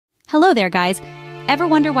Hello there, guys. Ever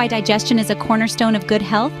wonder why digestion is a cornerstone of good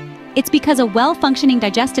health? It's because a well-functioning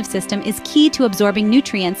digestive system is key to absorbing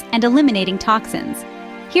nutrients and eliminating toxins.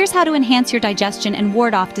 Here's how to enhance your digestion and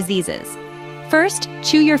ward off diseases. First,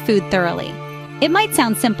 chew your food thoroughly. It might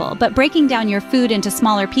sound simple, but breaking down your food into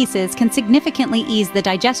smaller pieces can significantly ease the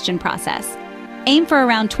digestion process. Aim for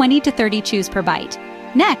around 20 to 30 chews per bite.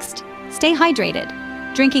 Next, stay hydrated.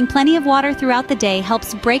 Drinking plenty of water throughout the day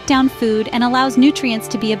helps break down food and allows nutrients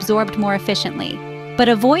to be absorbed more efficiently. But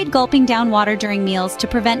avoid gulping down water during meals to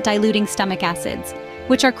prevent diluting stomach acids,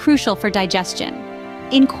 which are crucial for digestion.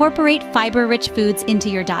 Incorporate fiber-rich foods into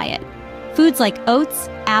your diet. Foods like oats,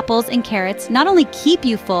 apples, and carrots not only keep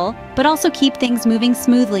you full, but also keep things moving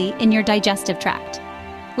smoothly in your digestive tract.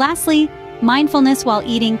 Lastly, mindfulness while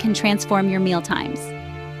eating can transform your mealtimes.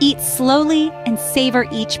 Eat slowly and savor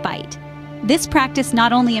each bite. This practice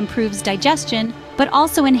not only improves digestion, but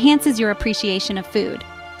also enhances your appreciation of food.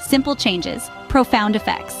 Simple changes, profound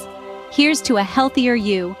effects. Here's to a healthier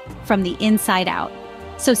you from the inside out.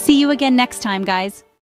 So see you again next time, guys.